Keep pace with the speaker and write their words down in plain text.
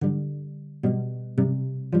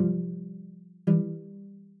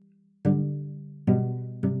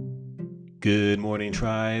Good morning,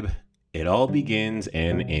 tribe. It all begins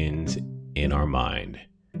and ends in our mind.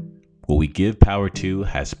 What we give power to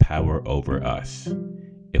has power over us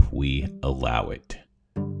if we allow it.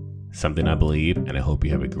 Something I believe, and I hope you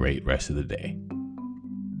have a great rest of the day.